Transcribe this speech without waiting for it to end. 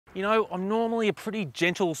You know, I'm normally a pretty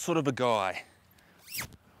gentle sort of a guy.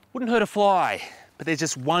 Wouldn't hurt a fly, but there's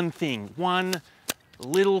just one thing, one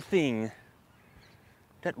little thing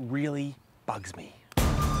that really bugs me.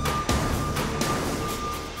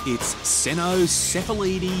 It's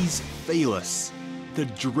Cenocephalides Fleas, the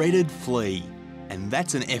dreaded flea. And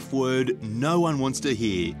that's an F word no one wants to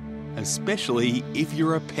hear, especially if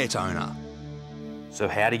you're a pet owner. So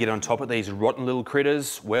how to get on top of these rotten little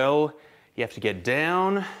critters? Well, you have to get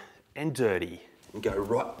down and dirty. And go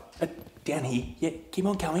right down here. Yeah, keep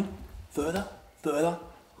on coming. Further, further,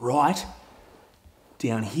 right.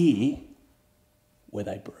 Down here, where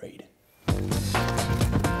they breed.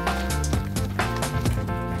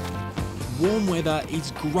 Warm weather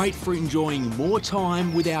is great for enjoying more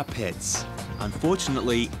time with our pets.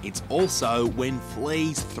 Unfortunately, it's also when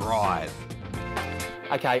fleas thrive.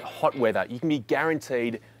 Okay, hot weather. You can be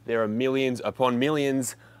guaranteed there are millions upon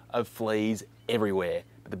millions of fleas everywhere.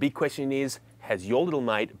 But the big question is, has your little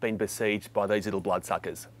mate been besieged by these little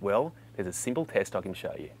bloodsuckers? Well, there's a simple test I can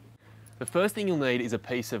show you. The first thing you'll need is a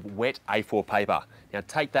piece of wet A4 paper. Now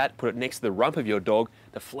take that, put it next to the rump of your dog.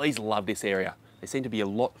 The fleas love this area. They seem to be a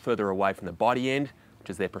lot further away from the bitey end, which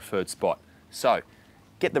is their preferred spot. So,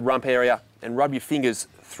 get the rump area and rub your fingers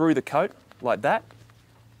through the coat like that.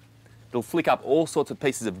 It'll flick up all sorts of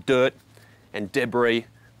pieces of dirt and debris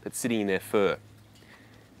that's sitting in their fur.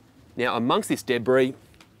 Now amongst this debris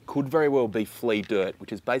could very well be flea dirt,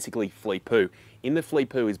 which is basically flea poo. In the flea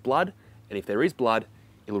poo is blood, and if there is blood,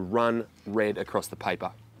 it'll run red across the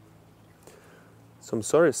paper. So I'm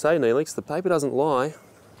sorry to say, Neelix, the paper doesn't lie.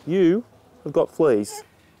 You have got fleas.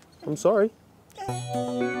 I'm sorry.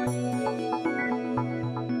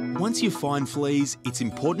 Once you find fleas, it's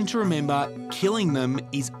important to remember killing them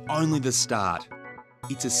is only the start.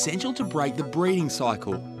 It's essential to break the breeding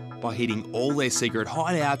cycle by hitting all their secret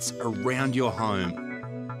hideouts around your home.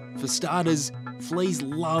 For starters, fleas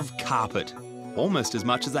love carpet, almost as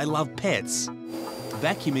much as they love pets.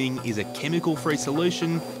 Vacuuming is a chemical-free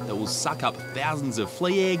solution that will suck up thousands of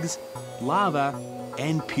flea eggs, larvae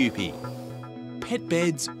and pupae. Pet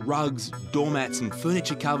beds, rugs, doormats and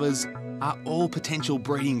furniture covers are all potential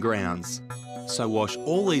breeding grounds. So wash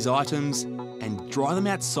all these items and dry them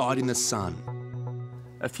outside in the sun.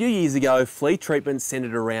 A few years ago, flea treatment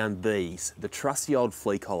centred around these, the trusty old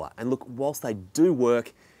flea collar. And look, whilst they do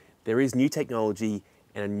work, there is new technology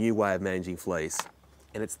and a new way of managing fleas.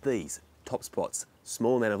 And it's these, top spots.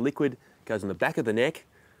 Small amount of liquid goes on the back of the neck.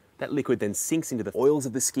 That liquid then sinks into the oils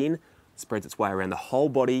of the skin, spreads its way around the whole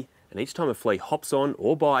body, and each time a flea hops on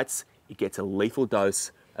or bites, it gets a lethal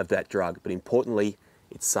dose of that drug. But importantly,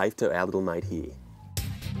 it's safe to our little mate here.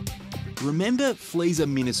 Remember, fleas are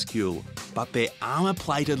minuscule, but they're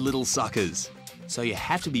armour-plated little suckers. So you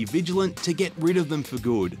have to be vigilant to get rid of them for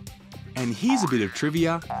good. And here's a bit of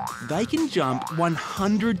trivia. They can jump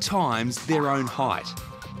 100 times their own height.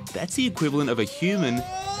 That's the equivalent of a human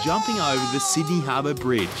jumping over the Sydney Harbour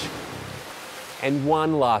Bridge. And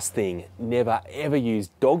one last thing, never ever use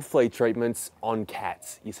dog flea treatments on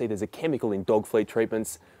cats. You see, there's a chemical in dog flea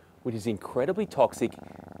treatments which is incredibly toxic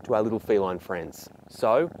to our little feline friends.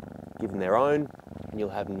 So, give them their own and you'll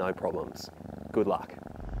have no problems. Good luck.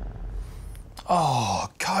 Oh,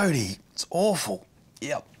 Cody, it's awful.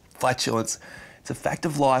 Yep, flatulence. It's a fact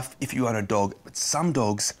of life if you own a dog, but some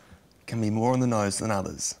dogs can be more on the nose than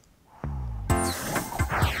others.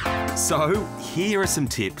 So, here are some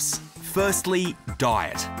tips. Firstly,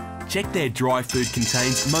 diet. Check their dry food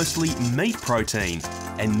contains mostly meat protein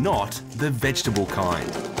and not the vegetable kind.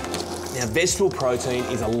 Now, vegetable protein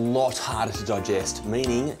is a lot harder to digest,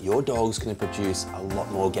 meaning your dog's going to produce a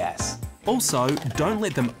lot more gas. Also, don't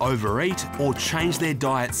let them overeat or change their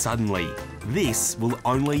diet suddenly. This will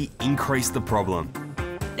only increase the problem.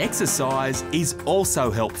 Exercise is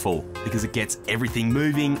also helpful because it gets everything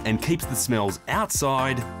moving and keeps the smells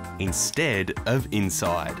outside instead of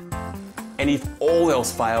inside. And if all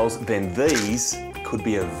else fails, then these could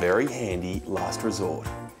be a very handy last resort.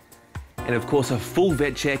 And of course, a full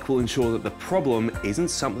vet check will ensure that the problem isn't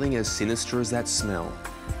something as sinister as that smell.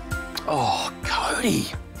 Oh, Cody,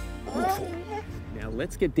 awful. Now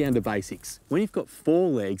let's get down to basics. When you've got 4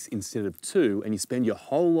 legs instead of 2 and you spend your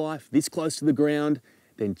whole life this close to the ground,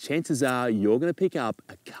 then chances are you're going to pick up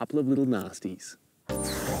a couple of little nasties.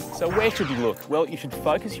 So where should you look? Well, you should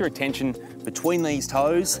focus your attention between these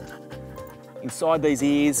toes, inside these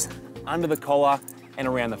ears, under the collar and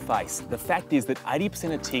around the face. The fact is that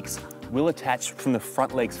 80% of ticks will attach from the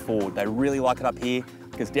front legs forward. They really like it up here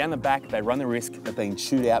because down the back they run the risk of being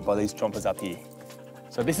chewed out by these chompers up here.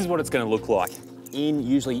 So this is what it's going to look like.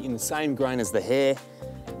 Usually in the same grain as the hair.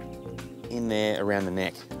 in there around the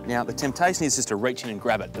neck. Now, the temptation is just to reach in and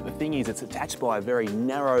grab it, but the thing is it's attached by a very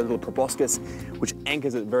narrow little proboscis which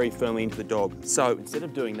anchors it very firmly into the dog. So instead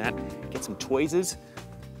of doing that, get some tweezers,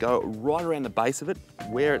 go right around the base of it,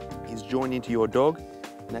 where it is joined into your dog,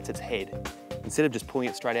 and that's its head. Instead of just pulling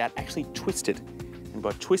it straight out, actually twist it. And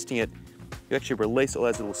by twisting it, you actually release all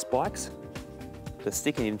those little spikes that are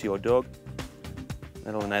sticking into your dog.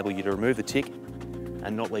 That'll enable you to remove the tick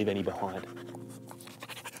and not leave any behind.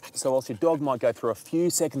 So whilst your dog might go through a few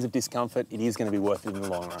seconds of discomfort, it is going to be worth it in the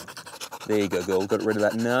long run. There you go, girl. Got rid of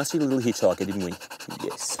that nasty little hitchhiker, didn't we?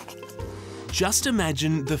 Yes. Just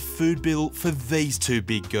imagine the food bill for these two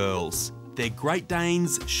big girls. They're Great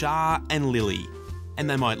Danes, Shah and Lily. And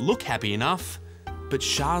they might look happy enough, but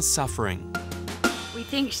Shah's suffering. We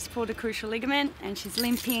think she's pulled a crucial ligament and she's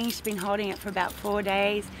limping. She's been holding it for about 4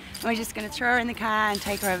 days. And we're just going to throw her in the car and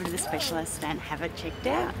take her over to the specialist and have it checked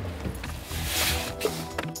out.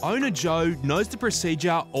 Owner Joe knows the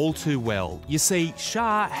procedure all too well. You see,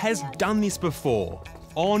 Shah has done this before,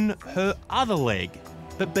 on her other leg.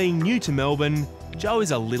 But being new to Melbourne, Joe is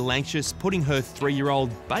a little anxious putting her 3-year-old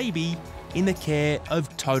baby in the care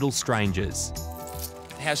of total strangers.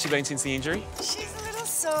 How's she been since the injury? She's a little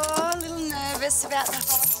sore, a little nervous about the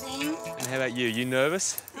whole thing. And how about you? You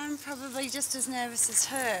nervous? I'm probably just as nervous as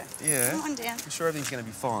her. Yeah. Come on down. I'm sure everything's going to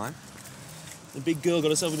be fine. The big girl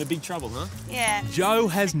got herself into big trouble, huh? Yeah. Joe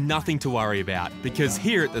has nothing to worry about because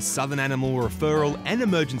here at the Southern Animal Referral and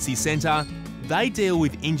Emergency Centre, they deal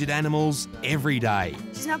with injured animals every day.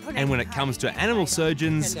 She's not putting And when it comes to animal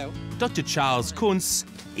surgeons, Dr. Charles Kuntz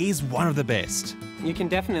is one of the best. You can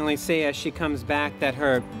definitely see as she comes back that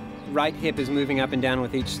her right hip is moving up and down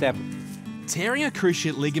with each step. Tearing a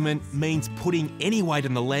cruciate ligament means putting any weight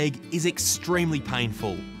on the leg is extremely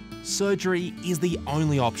painful. Surgery is the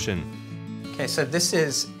only option. Okay, so this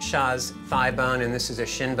is Shah's thigh bone and this is her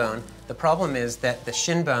shin bone. The problem is that the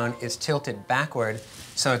shin bone is tilted backward,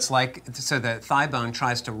 so the thigh bone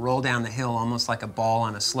tries to roll down the hill almost like a ball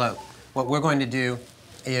on a slope. What we're going to do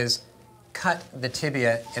is cut the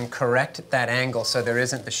tibia and correct that angle so there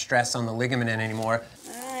isn't the stress on the ligament anymore.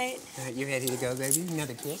 All right. You ready to go, baby?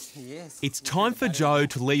 Another kiss? Yes. It's time for Joe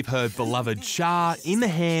to leave her beloved Shah in the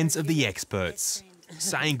hands of the experts.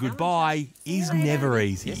 Saying goodbye is never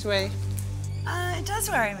easy. This way. It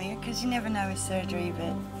does worry me because you never know with surgery,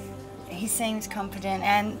 but he seems confident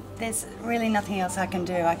and there's really nothing else I can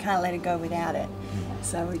do. I can't let it go without it.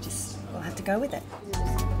 So we'll have to go with it.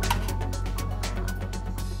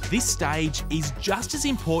 This stage is just as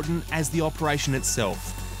important as the operation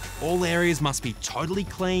itself. All areas must be totally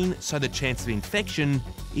clean so the chance of infection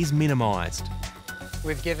is minimised.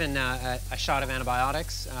 We've given a shot of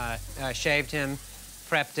antibiotics, shaved him,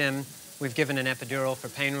 prepped him. We've given an epidural for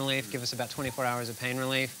pain relief, give us about 24 hours of pain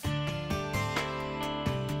relief.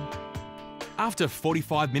 After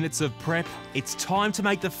 45 minutes of prep, it's time to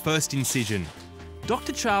make the first incision.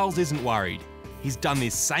 Dr. Charles isn't worried. He's done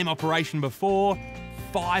this same operation before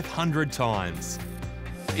 500 times.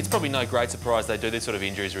 It's probably no great surprise they do this sort of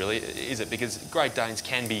injuries, really, is it? Because Great Danes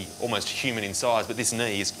can be almost human in size, but this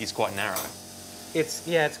knee is quite narrow.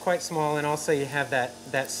 It's quite small, and also you have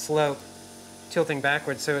that slope tilting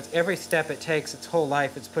backwards, so it's every step it takes, its whole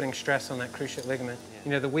life, it's putting stress on that cruciate ligament. Yeah.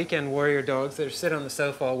 You know, the weekend warrior dogs that sit on the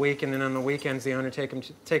sofa all week, and then on the weekends the owner takes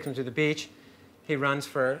them to the beach. He runs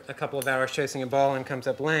for a couple of hours chasing a ball and comes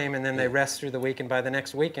up lame, and then they rest through the week, and by the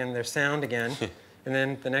next weekend they're sound again. And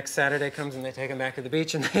then the next Saturday comes and they take them back to the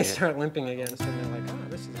beach and they start limping again. So they're like, oh,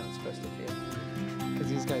 this is how it's supposed to feel. Because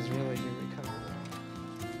these guys really do recover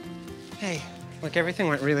well. Hey, look, everything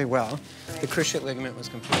went really well. The cruciate ligament was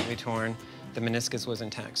completely torn. The meniscus was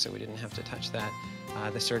intact, so we didn't have to touch that.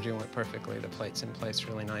 The surgery went perfectly. The plate's in place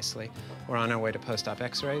really nicely. We're on our way to post-op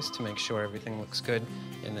x-rays to make sure everything looks good,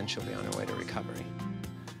 and then she'll be on her way to recovery.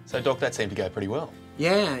 So, Doc, that seemed to go pretty well.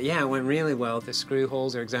 Yeah, it went really well. The screw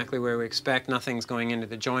holes are exactly where we expect. Nothing's going into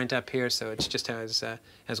the joint up here, so it's just as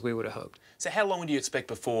we would have hoped. So how long do you expect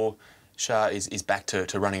before Shah is back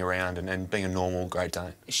to running around and being a normal Great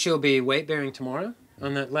Dane? She'll be weight-bearing tomorrow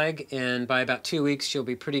on that leg, and by about 2 weeks, she'll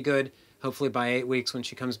be pretty good. Hopefully by 8 weeks, when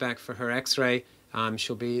she comes back for her x-ray,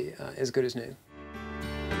 she'll be as good as new.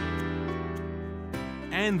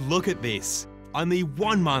 And look at this. Only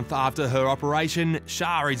 1 month after her operation,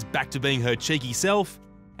 Shah is back to being her cheeky self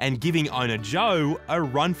and giving owner Joe a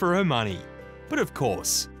run for her money. But of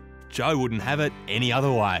course, Joe wouldn't have it any other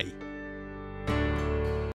way.